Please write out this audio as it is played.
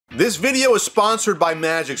This video is sponsored by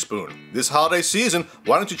Magic Spoon. This holiday season,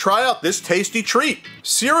 why don't you try out this tasty treat?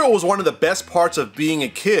 Cereal was one of the best parts of being a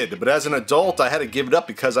kid, but as an adult I had to give it up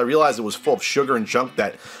because I realized it was full of sugar and junk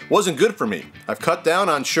that wasn't good for me. I've cut down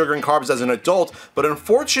on sugar and carbs as an adult, but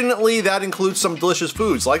unfortunately that includes some delicious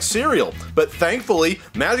foods like cereal. But thankfully,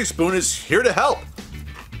 Magic Spoon is here to help.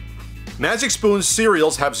 Magic Spoon's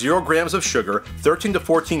cereals have 0 grams of sugar, 13 to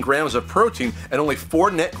 14 grams of protein, and only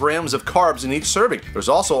 4 net grams of carbs in each serving. There's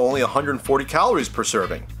also only 140 calories per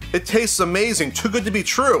serving. It tastes amazing, too good to be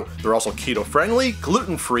true. They're also keto-friendly,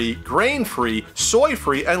 gluten-free, grain-free,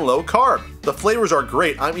 soy-free, and low-carb. The flavors are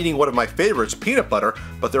great. I'm eating one of my favorites, peanut butter,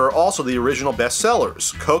 but there are also the original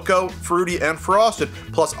bestsellers, cocoa, fruity, and frosted,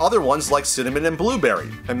 plus other ones like cinnamon and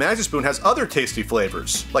blueberry. And Magic Spoon has other tasty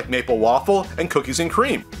flavors, like maple waffle and cookies and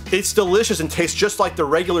cream. It's delicious and tastes just like the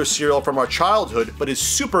regular cereal from our childhood, but is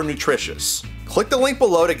super nutritious. Click the link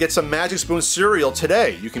below to get some Magic Spoon cereal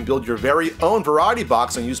today. You can build your very own variety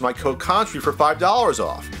box and use my code CONTRY for $5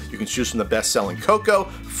 off. You can choose from the best-selling cocoa,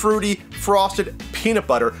 fruity, frosted, peanut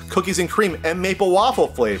butter, cookies and cream, and maple waffle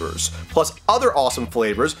flavors, plus other awesome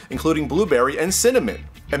flavors including blueberry and cinnamon.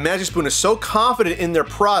 And Magic Spoon is so confident in their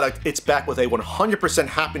product, it's backed with a 100%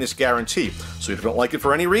 happiness guarantee. So if you don't like it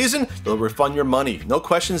for any reason, they'll refund your money, no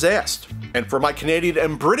questions asked. And for my Canadian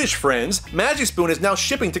and British friends, Magic Spoon is now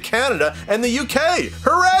shipping to Canada and the UK.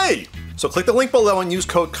 Hooray! So click the link below and use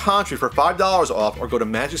code CONTRY for $5 off, or go to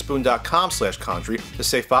magicspoon.com/country to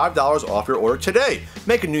save $5 off your order today.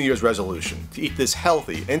 Make a New Year's resolution to eat this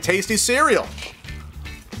healthy and tasty cereal.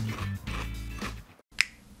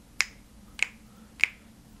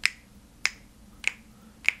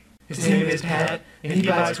 His name is Pat, and he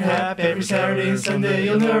buys crap every Saturday and Sunday.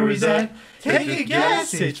 You'll know where he's at. Take a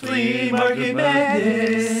guess, it's Flea Market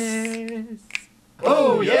Madness.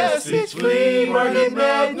 Oh yes, it's Flea Market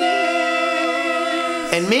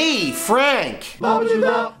Madness. And me, Frank.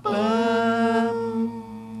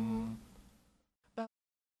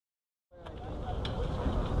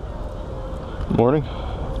 Morning.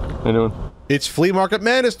 How you doing? It's Flea Market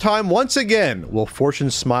Madness time once again. Will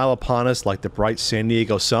fortune smile upon us like the bright San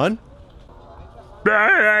Diego sun?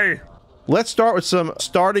 Hey! Let's start with some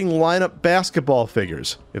starting lineup basketball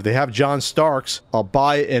figures. If they have John Starks, I'll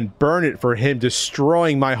buy it and burn it for him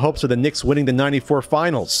destroying my hopes of the Knicks winning the '94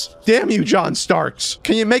 finals. Damn you, John Starks!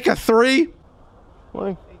 Can you make a 3?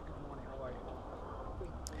 Morning.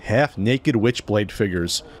 Half-naked Witchblade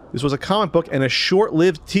figures. This was a comic book and a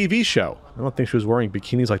short-lived TV show. I don't think she was wearing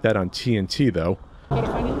bikinis like that on TNT, though. I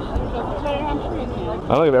don't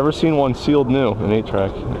think I've ever seen one sealed new in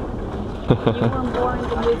 8-track. You weren't born in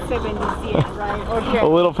the mid-70s yet, right? Or here. A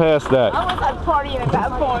little past that. I was at partying at that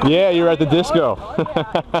point. Yeah, you were at the disco.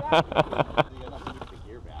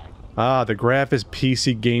 Ah, the Graphis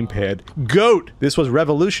PC gamepad. GOAT! This was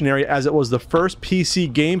revolutionary as it was the first PC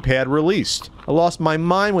gamepad released. I lost my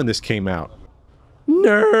mind when this came out.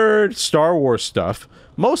 Nerd! Star Wars stuff.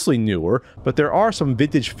 Mostly newer, but there are some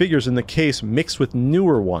vintage figures in the case mixed with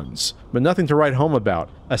newer ones. But nothing to write home about,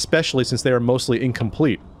 especially since they are mostly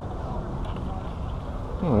incomplete.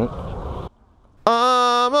 Alright.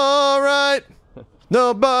 I'm alright!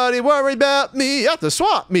 Nobody worry about me at the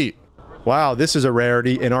swap meet! Wow, this is a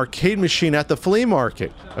rarity, an arcade machine at the flea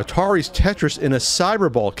market. Atari's Tetris in a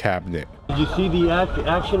Cyberball cabinet. Did you see the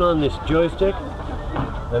action on this joystick?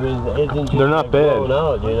 I mean, they're not bad.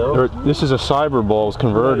 Out, you know? This is a Cyberball, it's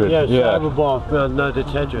converted. Yeah, Cyberball, not the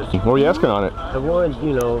Tetris. What were you asking on it? I want,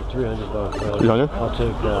 you know, $300. 300? I'll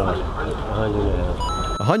take 100.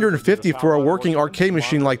 $150 for a working arcade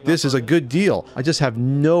machine like this is a good deal. I just have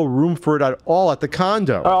no room for it at all at the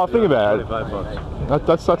condo. Oh, I'll think about it. $25.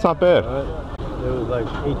 That's not bad. Right. It was like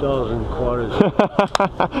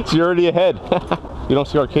 $8.25. So you're already ahead. You don't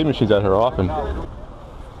see arcade machines out here often.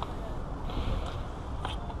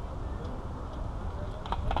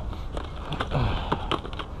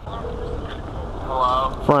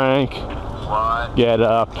 Hello? Frank. What? Get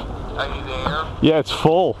up. Are you there? Yeah, it's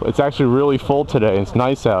full. It's actually really full today. It's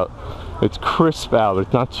nice out. It's crisp out.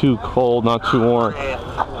 It's not too cold, not too warm.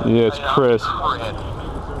 Yeah, it's crisp.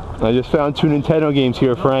 I just found 2 Nintendo games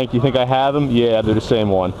here, Frank. You think I have them? Yeah, they're the same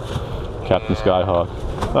one. Captain Skyhawk.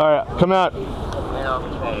 All right, come out.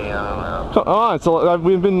 Okay, Come on,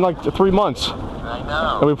 we've been like 3 months. I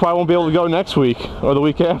know. And we probably won't be able to go next week or the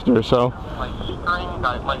week after, so. Like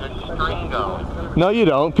a string going. No, you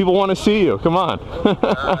don't. People want to see you. Come on. All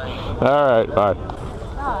right. All right.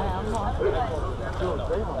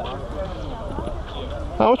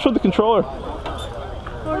 How much for the controller?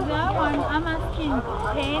 For that one, I'm asking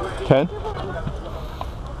 10. 10?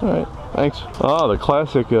 All right. Thanks. Oh, the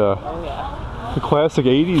classic The classic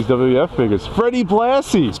 80s WWF figures. Freddie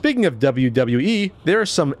Blassie! Speaking of WWE, there are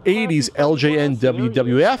some 80s LJN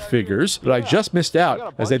WWF figures that I just missed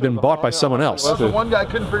out as they've been bought by someone else. Well, the one guy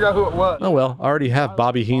couldn't figure out who it was. Oh well, I already have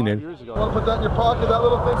Bobby Heenan. You want to put that in your pocket, that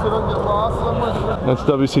little thing, so it doesn't get lost somewhere? That's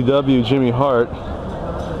WCW Jimmy Hart.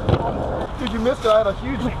 Dude, you missed it. I had a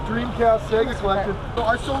huge Dreamcast Sega collection. So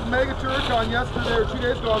I sold Mega Turrican yesterday or 2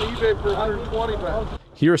 days ago on eBay for 120 bucks.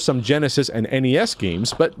 Here are some Genesis and NES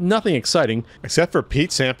games, but nothing exciting except for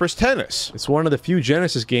Pete Sampras Tennis. It's one of the few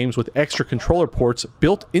Genesis games with extra controller ports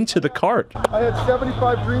built into the cart. I had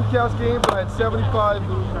 75 Dreamcast games and I had 75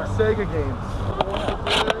 Sega games.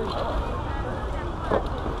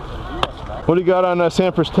 What do you got on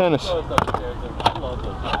Sampras Tennis? $4,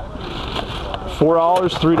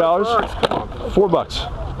 $3?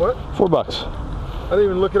 $4. What? $4. I didn't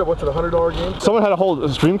even look at it. What's it, $100 game? Someone had a whole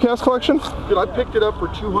Dreamcast collection? Dude, I picked it up for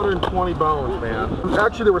 220 bones, man.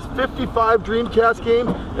 Actually, there was 55 Dreamcast games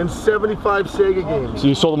and 75 Sega games. So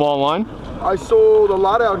you sold them all online? I sold a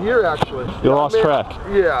lot out here, actually. You lost track.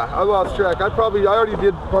 Yeah, I lost track. I already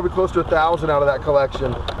did probably close to 1,000 out of that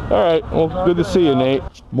collection. All right, well, good to see you, Nate.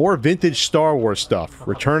 More vintage Star Wars stuff,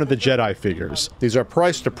 Return of the Jedi figures. These are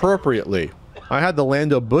priced appropriately. I had the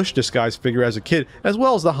Lando Bush disguise figure as a kid, as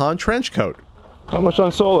well as the Han trench coat. How much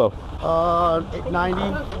on Solo?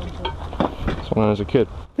 $890. So when I was a kid.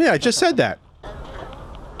 Yeah, I just said that.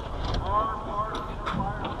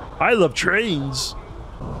 I love trains.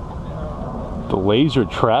 The Laser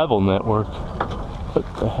Travel Network. What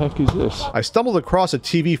the heck is this? I stumbled across a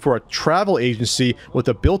TV for a travel agency with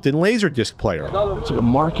a built-in Laserdisc player. It's like a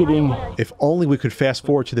marketing. If only we could fast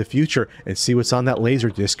forward to the future and see what's on that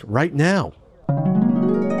Laserdisc right now.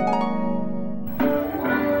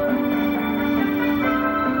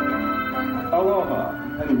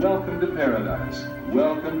 Aloha, and welcome to paradise.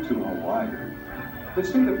 Welcome to Hawaii. The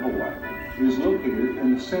state of Hawaii is located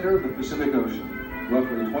in the center of the Pacific Ocean,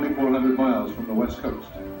 roughly 2,400 miles from the west coast.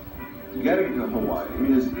 Getting to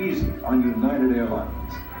Hawaii is easy on United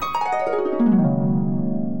Airlines.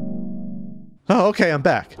 Oh, okay, I'm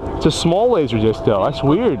back. It's a small Laserdisc, though. That's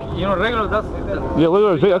weird. Yeah,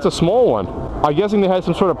 look, that's a small one. I'm guessing they had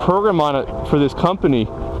some sort of program on it for this company.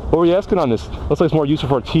 What were you asking on this? Looks like it's more useful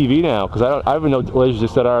for a TV now, because I haven't know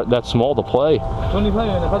Laserdiscs that are that small to play. 25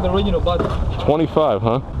 and about the original button. 25,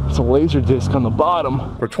 huh? It's a Laserdisc on the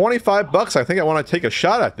bottom. For 25 bucks, I think I want to take a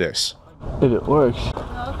shot at this. If it works.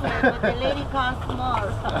 Okay, but the lady costs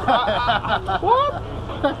more. What?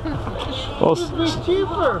 Well, It's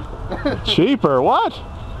cheaper. cheaper? What?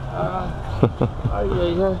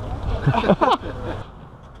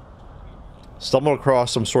 Stumbled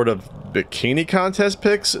across some sort of bikini contest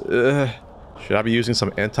pics? Should I be using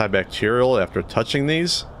some antibacterial after touching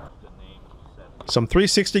these? Some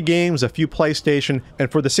 360 games, a few PlayStation,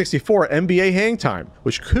 and for the 64, NBA Hang Time,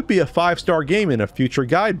 which could be a 5-star game in a future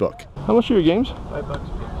guidebook. How much are your games?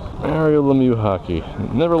 $5. Mario Lemieux hockey.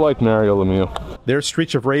 Never liked Mario Lemieux. There's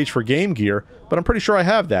Streets of Rage for Game Gear, but I'm pretty sure I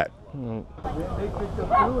have that.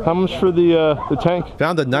 How much for the tank?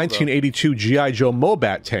 Found a 1982 G.I. Joe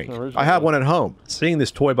Mobat tank. I have one at home. Seeing this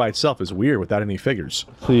toy by itself is weird without any figures.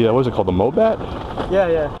 The, what is it called, the Mobat?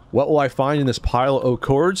 Yeah. What will I find in this pile of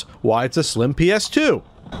cords? Why, it's a slim PS2.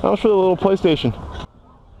 How much for the little PlayStation?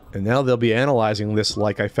 And now they'll be analyzing this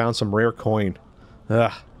like I found some rare coin.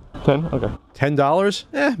 Ugh. 10? Okay.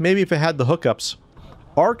 $10? Maybe if it had the hookups.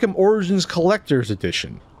 Arkham Origins Collector's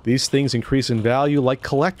Edition. These things increase in value like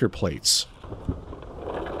collector plates.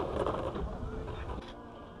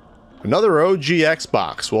 Another OG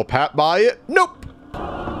Xbox. Will Pat buy it? Nope!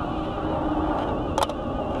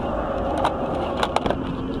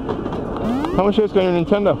 How much is it on your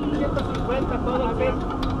Nintendo?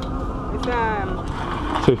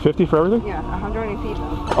 It's Say 50 for everything? yeah, 150.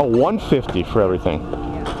 Oh, 150 for everything.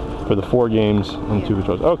 Yeah. For the 4 games and 2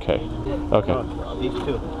 controls. Okay. Okay. These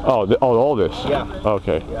two. Oh, all this? Yeah.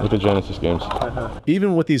 Okay, with the Genesis games.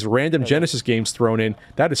 Even with these random Genesis games thrown in,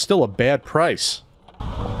 that is still a bad price.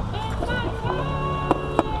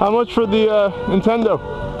 How much for the Nintendo?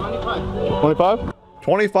 25.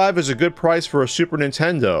 25 is a good price for a Super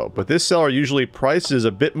Nintendo, but this seller usually prices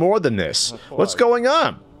a bit more than this. What's going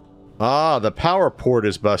on? Ah, the power port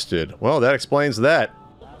is busted. Well, that explains that.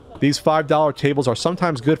 These $5 tables are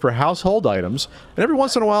sometimes good for household items, and every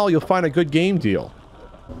once in a while you'll find a good game deal.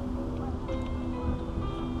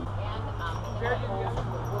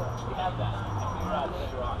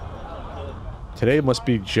 Today must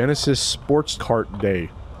be Genesis Sports Cart Day.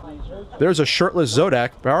 There's a shirtless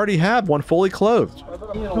Zodak, but I already have one fully clothed.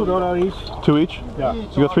 $2 each. 2 each? Yeah.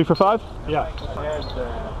 So you got 3 for $5? Yeah.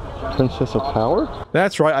 Princess of Power?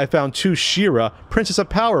 That's right, I found 2 She-Ra Princess of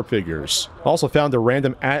Power figures. Also found a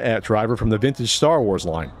random AT-AT driver from the vintage Star Wars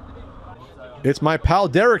line. It's my pal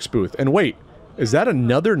Derek's booth, and wait, is that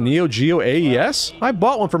another Neo Geo AES? I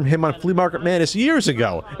bought one from him on Flea Market Madness years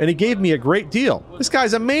ago, and he gave me a great deal. This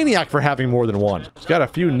guy's a maniac for having more than one. He's got a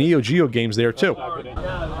few Neo Geo games there too.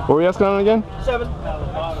 What were you asking on again? 7.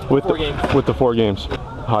 With the 4 games.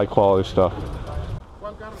 High quality stuff.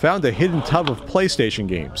 Found a hidden tub of PlayStation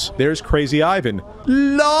games. There's Crazy Ivan.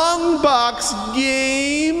 Long box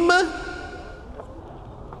game!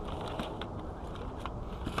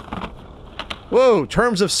 Whoa,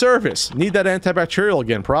 terms of service. Need that antibacterial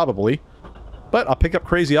again, probably. But I'll pick up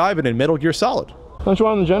Crazy Ivan and Metal Gear Solid. How much you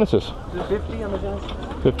want on the Genesis? 50 on the Genesis.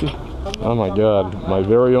 50? Oh my god, my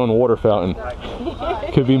very own water fountain.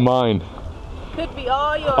 Could be mine. Could be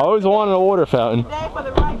all yours. I always wanted a water fountain. Today for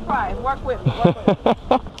the right price. Work with me.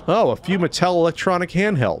 Oh, a few Mattel electronic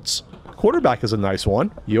handhelds. Quarterback is a nice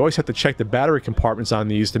one. You always have to check the battery compartments on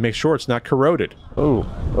these to make sure it's not corroded.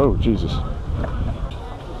 Oh, Jesus.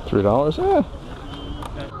 $3? Eh.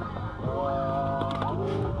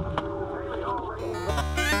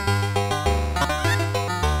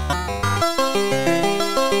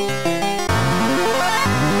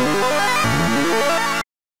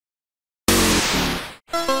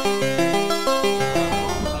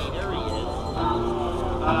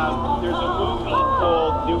 There's a movie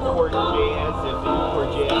called Newport Jazz,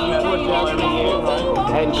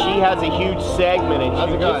 and she has a huge segment,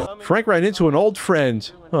 and she just... Frank ran into an old friend.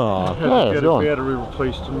 Aw. Hey, Get a battery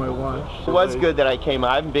replaced in my watch. It was good that I came.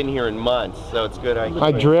 I haven't been here in months, so it's good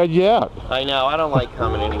I dragged you out. I know, I don't like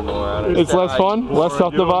coming anymore. It's less fun? Less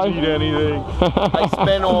stuff to buy? You don't need anything. I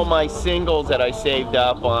spent all my singles that I saved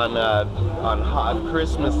up on hot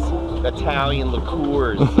Christmas Italian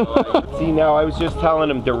liqueurs. See, now I was just telling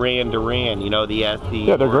him Duran Duran, you know, the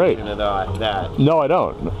Yeah, they're great. version of that. No, I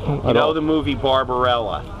don't. You know the movie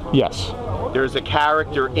Barbarella? Yes. There's a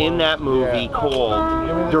character in that movie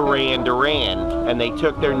called Duran Duran, and they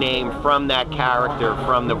took their name from that character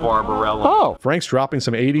from the Barbarella. Oh. Frank's dropping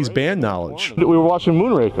some 80s band knowledge. We were watching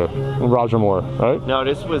Moonraker with Roger Moore, right? No,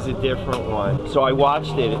 this was a different one. So I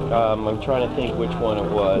watched it. I'm trying to think which one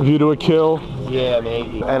it was. View to a Kill. Yeah,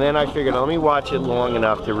 maybe. And then I figured, let me watch it long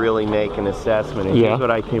enough to really make an assessment. And here's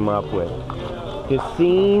what I came up with. The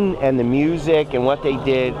scene and the music and what they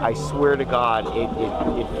did, I swear to God,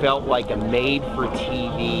 it felt like a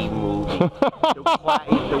made-for-TV movie.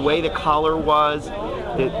 The way the color was,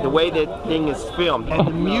 the way the thing is filmed, and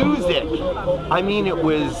the music. I mean, it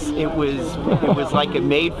was like a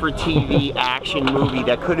made-for-TV action movie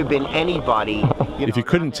that could have been anybody. If you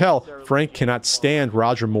couldn't tell, Frank cannot stand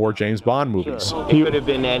Roger Moore James Bond movies. It could have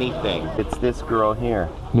been anything. It's this girl here.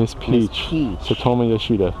 Miss Peach. Satomi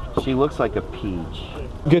Yoshida. She looks like a peach.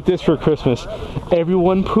 Get this for Christmas.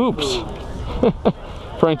 Everyone poops.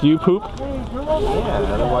 Frank, do you poop? Yeah,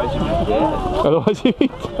 otherwise you'd be dead. Otherwise you'd be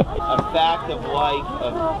dead. A fact of life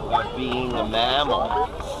of being a mammal.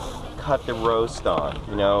 Cut the roast on,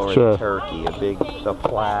 you know, or Sure. a turkey, a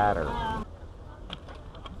platter.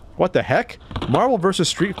 What the heck? Marvel vs.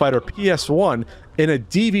 Street Fighter PS1 in a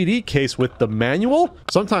DVD case with the manual?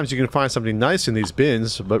 Sometimes you can find something nice in these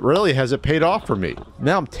bins, but rarely has it paid off for me.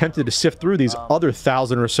 Now I'm tempted to sift through these other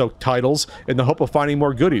 1,000 or so titles in the hope of finding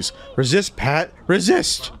more goodies. Resist, Pat,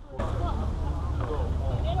 resist!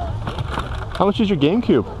 How much is your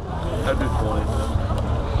GameCube? That'd be 20.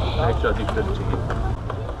 Actually, I think 15.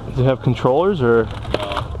 Does it have controllers or?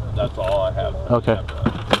 That's all I have. Okay.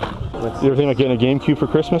 You ever think about getting a GameCube for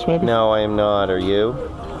Christmas, maybe? No, I am not. Are you?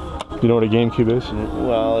 You know what a GameCube is?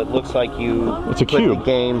 Well, it looks like you It's a put cube. the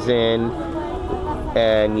games in,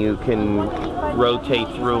 and you can rotate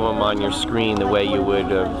through them on your screen the way you would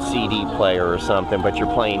a CD player or something, but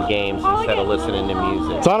you're playing games instead of listening to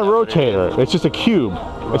music. It's not a rotator. It's just a cube.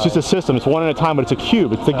 It's just a system. It's one at a time, but it's a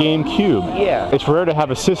cube. It's the GameCube. Yeah. It's rare to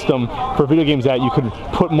have a system for video games that you could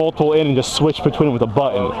put multiple in and just switch between them with a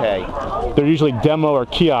button. Okay. They're usually demo or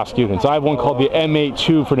kiosk units. I have one called the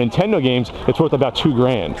M82 for Nintendo games. It's worth about $2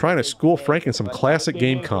 grand. Trying to school Frank in some classic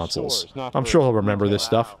game consoles. I'm sure he'll remember this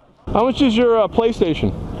stuff. How much is your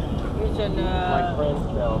PlayStation? My friend's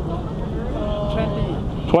bill.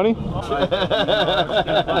 20?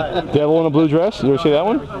 Devil in a Blue Dress? You ever see that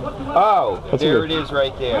one? Oh, That's there good. it is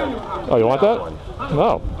right there. Oh, you want that?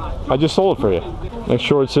 No. I just sold it for you. Make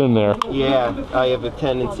sure it's in there. Yeah, I have a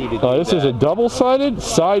tendency to do This is a double-sided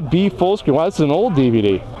side B full screen. Wow, this is an old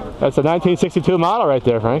DVD. That's a 1962 model right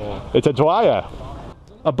there, Frank. It's a Dwyer.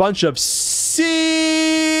 A bunch of sealed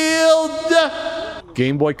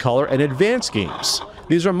Game Boy Color and Advance games.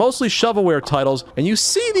 These are mostly shovelware titles, and you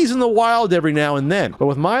see these in the wild every now and then. But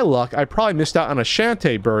with my luck, I probably missed out on a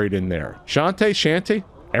Shantae buried in there. Shantae?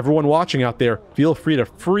 Everyone watching out there, feel free to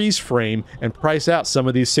freeze frame and price out some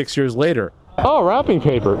of these 6 years later. Oh, wrapping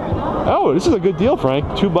paper. Oh, this is a good deal, Frank.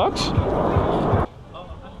 $2?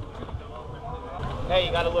 Hey,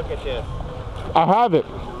 you gotta look at this. I have it.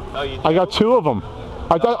 Oh, you do? I got 2 of them.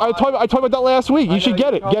 I talked about that last week. You should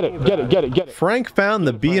get it. Get it. Frank found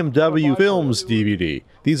the BMW Films DVD.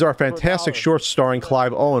 These are fantastic shorts starring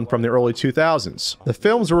Clive Owen from the early 2000s. The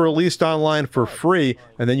films were released online for free,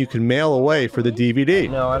 and then you can mail away for the DVD.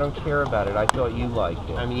 No, I don't care about it. I thought you liked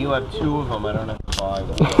it. I mean, you have 2 of them. I don't have to buy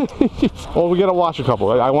them. Well, we gotta watch a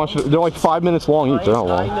couple. I want you to, they're like 5 minutes long each. They're not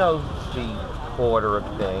long. I know the order of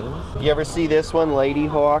things. You ever see this one, Lady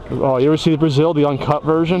Hawk? Oh, you ever see the Brazil, the uncut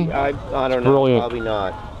version? I don't know. Brilliant. Probably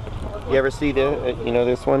not. You ever see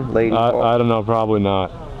this one, Lady Hawk? I don't know. Probably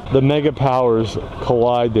not. The mega powers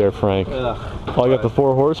collide there, Frank. Oh, I got the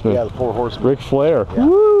 4 Horsemen. Yeah, the 4 Horsemen. Ric Flair. Yeah.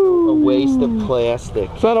 Woo! A waste of plastic.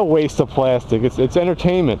 It's not a waste of plastic. It's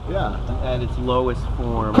entertainment. Yeah, at its lowest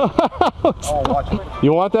form.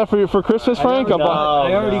 You want that for Christmas, Frank? I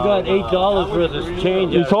already got $8 worth of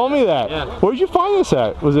change. You told me that. Yeah. Where did you find this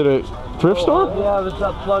at? Was it a thrift store? Yeah, it's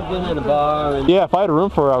plugged in a bar. And Yeah, if I had room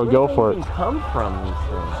for it, I would go for it. Where do these come from, these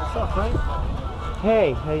things? What's up, Frank?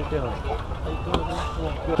 Hey, how you doing?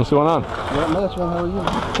 What's going on? Not much, man. How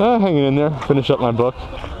are you? Hanging in there. Finish up my book.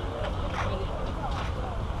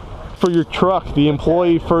 For your truck, the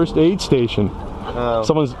employee first aid station.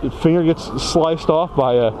 Someone's finger gets sliced off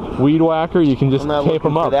by a weed whacker, you can just tape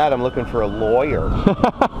them up. For that, I'm looking for a lawyer.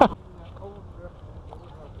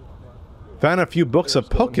 Found a few books of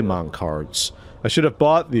Pokemon cards. I should have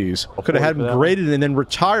bought these. Could have had them graded and then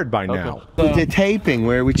retired by now. The taping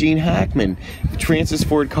where with Gene Hackman, Francis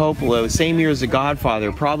Ford Coppola, same year as The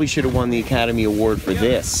Godfather, probably should have won the Academy Award for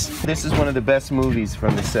this. This is one of the best movies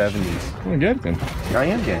from the 70s. I'm good then. I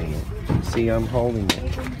am getting it. See, I'm holding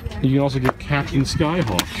it. You can also get Captain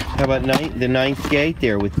Skyhawk. How about The Ninth Gate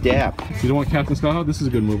there with Depp? You don't want Captain Skyhawk? This is a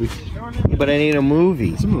good movie. But I need a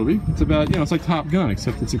movie. It's a movie. It's about, it's like Top Gun,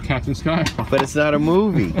 except it's a Captain Skyhawk. But it's not a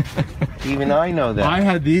movie. Even I know that. I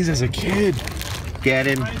had these as a kid. Get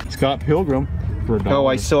him. Scott Pilgrim for $1. Oh,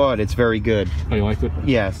 I saw it. It's very good. Oh, you liked it?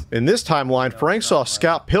 Yes. In this timeline, Frank saw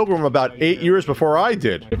Scott Pilgrim about 8 years before I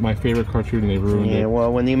did. My favorite cartoon, and they ruined it. Yeah,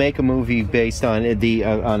 well, when you make a movie based on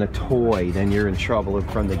on a toy, then you're in trouble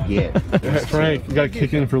from the get. Frank, you got to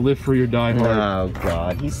kick in for Live Free or Die Hard. Oh,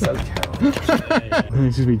 God. He's so terrible.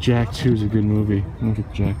 Excuse me, Jack 2 is a good movie. Look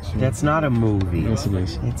at Jack 2. That's not a movie. Yes, it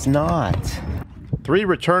is. It's not. 3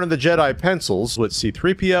 Return of the Jedi pencils with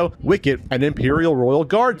C-3PO, Wicket, and Imperial Royal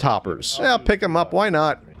Guard toppers. Yeah, I'll pick them up, why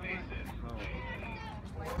not?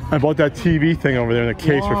 I bought that TV thing over there in the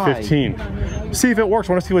case for $15. See if it works.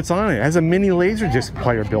 I want to see what's on it. It has a mini Laserdisc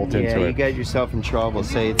player built into it. Yeah, you get yourself in trouble.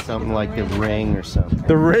 Say it's something like The Ring or something.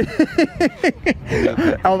 The Ring?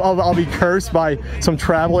 I'll be cursed by some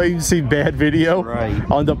travel agency bad video. Right.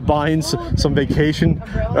 I'll end up buying some vacation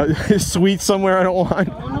suite somewhere I don't want.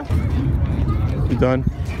 You done?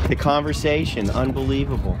 The conversation,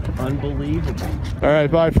 unbelievable. Unbelievable. All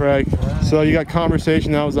right, bye, Frank. So you got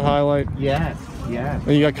conversation, that was the highlight? Yes. Yeah.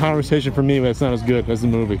 And you got conversation for me, but it's not as good as the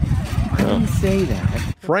movie. I didn't say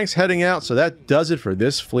that. Frank's heading out, so that does it for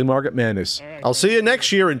this Flea Market Madness. I'll see you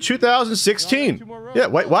next year in 2016. Yeah,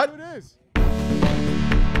 wait, what?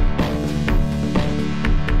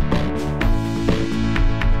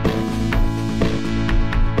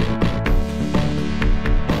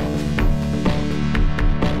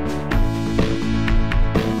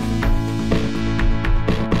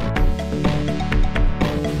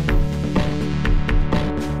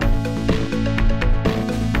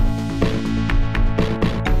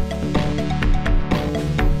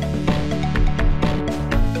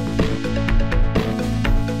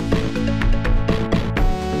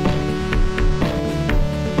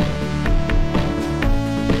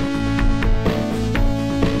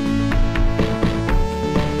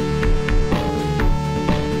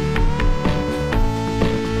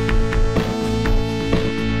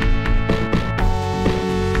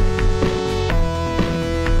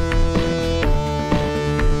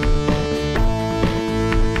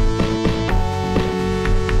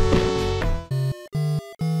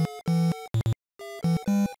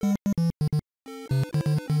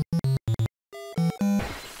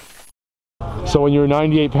 So when you were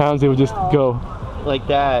 98 pounds, they would just go like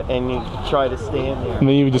that, and you try to stand there. And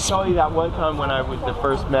then you would just. I told you that one time when I was the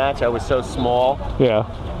first match, I was so small. Yeah.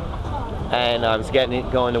 And I was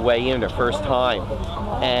going to weigh in the first time,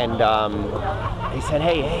 and he said,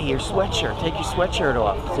 "Hey, your sweatshirt. Take your sweatshirt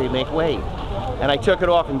off so you make weight." and I took it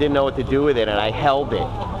off and didn't know what to do with it, and I held it.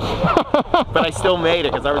 But I still made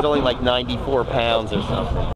it because I was only like 94 pounds or something.